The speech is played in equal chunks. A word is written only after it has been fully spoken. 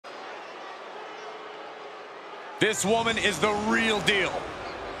This woman is the real deal.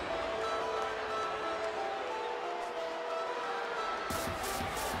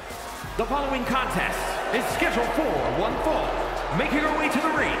 The following contest is scheduled for one fall. Making her way to the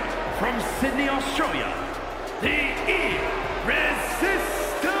ring from Sydney, Australia, the Irresistible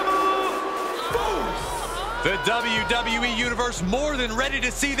Force. The WWE Universe more than ready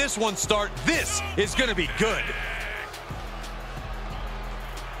to see this one start. This is going to be good.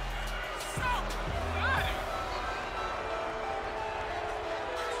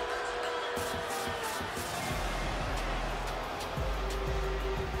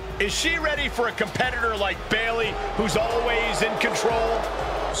 Is she ready for a competitor like Bayley, who's always in control?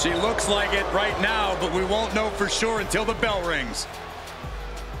 She looks like it right now, but we won't know for sure until the bell rings.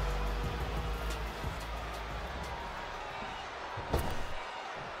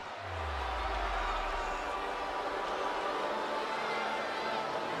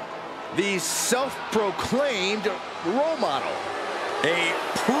 The self-proclaimed role model. A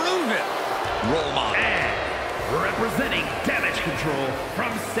proven role model. And representing Damage Control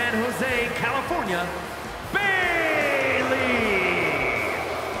from San Jose, California, Bayley!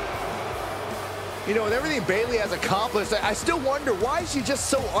 You know, with everything Bayley has accomplished, I still wonder, why is she just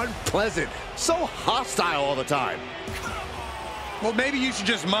so unpleasant, so hostile all the time? Well, maybe you should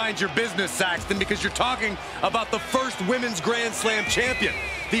just mind your business, Saxton, because you're talking about the first Women's Grand Slam champion,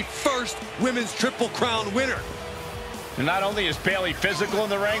 the first Women's Triple Crown winner. And not only is Bayley physical in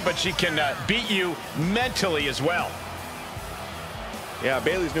the ring, but she can beat you mentally as well. Yeah,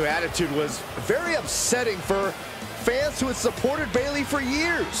 Bayley's new attitude was very upsetting for fans who had supported Bayley for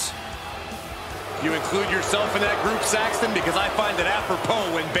years. You include yourself in that group, Saxton, because I find it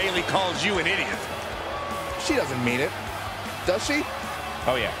apropos when Bayley calls you an idiot. She doesn't mean it, does she?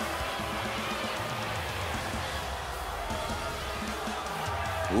 Oh, yeah.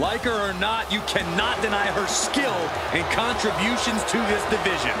 Like her or not, you cannot deny her skill and contributions to this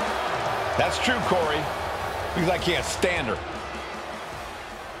division. That's true, Corey, because I can't stand her.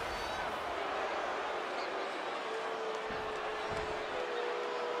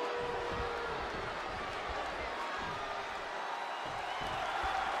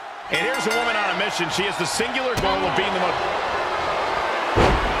 And here's a woman on a mission. She has the singular goal of being the most...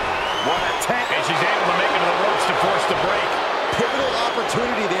 What attack! And she's able to make it to the ropes to force the break. Pivotal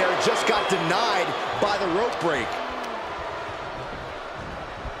opportunity there, just got denied by the rope break.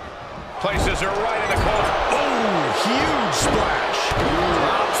 Places her right in the corner. Oh, huge splash.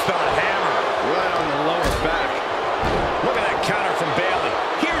 Drops the hammer. Right on the lower back. Look at that counter from Bayley.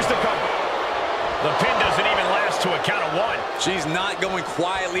 Here's the cover. The pin doesn't even last to a count of one. She's not going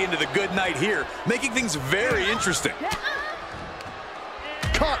quietly into the good night here, making things very interesting.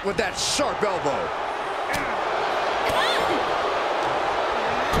 Caught with that sharp elbow.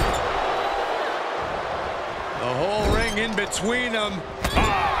 The whole ring in between them.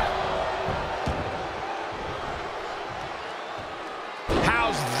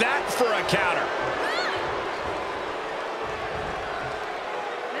 How's that for a counter?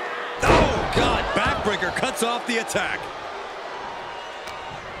 Oh, God. Backbreaker cuts off the attack.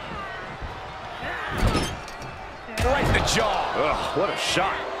 Right in the jaw. Ugh, what a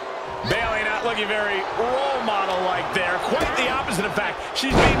shot. Bayley not looking very role model-like there. Quite the opposite, in fact.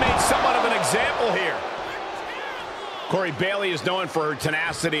 She's being made somewhat of an example here. Corey, Bayley is known for her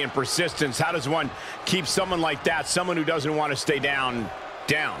tenacity and persistence. How does one keep someone like that, someone who doesn't want to stay down?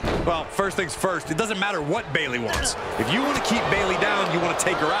 Well, first things first, it doesn't matter what Bayley wants. If you want to keep Bayley down, you want to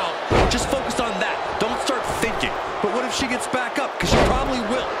take her out, just focus on that. Don't start thinking. But what if she gets back up? Because she probably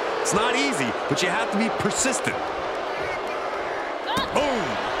will. It's not easy, but you have to be persistent. Boom!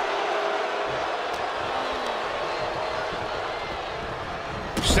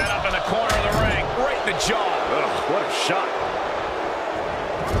 Set up in the corner of the ring, right in the jaw. Ugh, what a shot.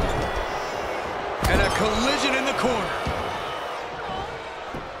 And a collision in the corner.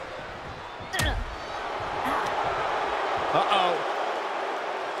 Uh-oh.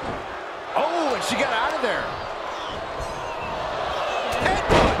 Oh, and she got out of there.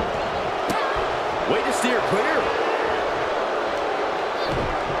 Headbutt. Way to steer clear.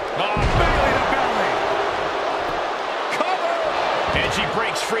 Bayley to belly. Cover. And she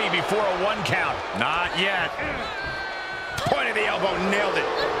breaks free before a 1 count. Not yet. Point of the elbow, nailed it.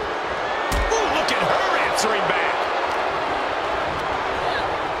 Ooh, look at her answering back.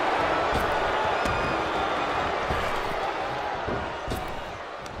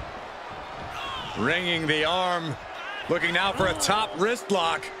 Ringing the arm. Looking now for a top wrist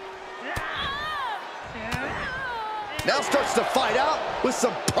lock. Now starts to fight out with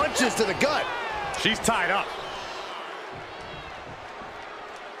some punches to the gut. She's tied up.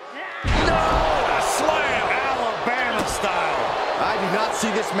 No! A slam! style. I do not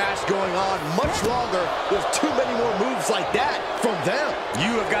see this match going on much longer with too many more moves like that from them.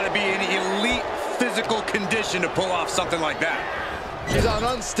 You have got to be in elite physical condition to pull off something like that. She's on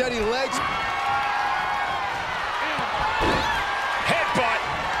unsteady legs. Headbutt.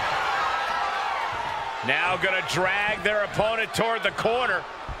 Now gonna drag their opponent toward the corner.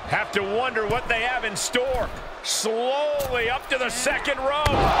 Have to wonder what they have in store. Slowly up to the second row.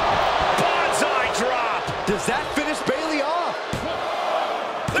 Bonsai drop. Does that finish Bayley off?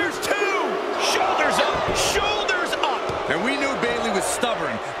 There's two. Shoulders up. Shoulders up. And we knew Bayley was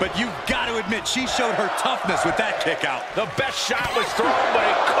stubborn, but you've got to admit she showed her toughness with that kick out. The best shot was thrown, but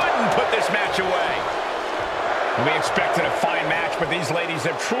it couldn't put this match away. We expected a fine match, but these ladies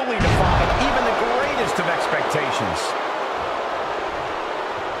have truly defied even the greatest of expectations.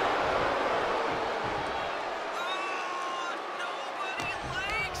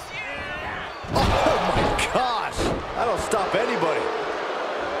 Oh my gosh! I don't stop anybody.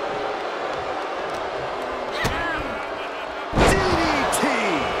 DDT!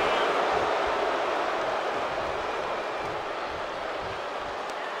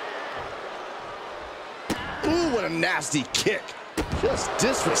 Ooh, what a nasty kick. Just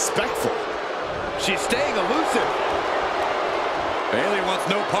disrespectful. She's staying elusive. Bayley wants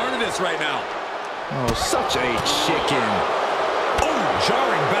no part of this right now. Oh, such a chicken. Oh,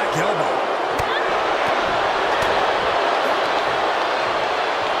 jarring back elbow.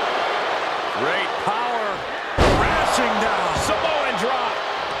 Great power. Crashing down. Samoan drop.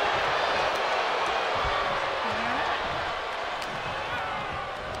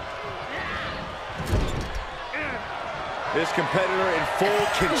 This competitor in full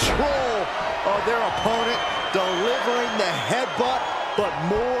control of their opponent, delivering the headbutt, but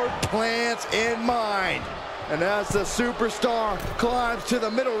more plans in mind. And as the superstar climbs to the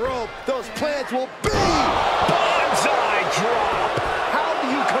middle rope, those plans will be Bonsai drop. How do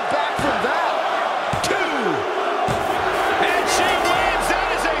you come back from that? Two. And she wins. That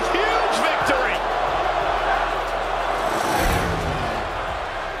is a huge victory.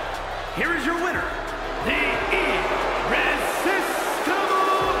 Here is your winner, the Irresistible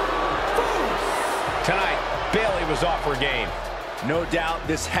Force. Tonight, Bayley was off her game. No doubt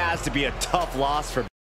this has to be a tough loss for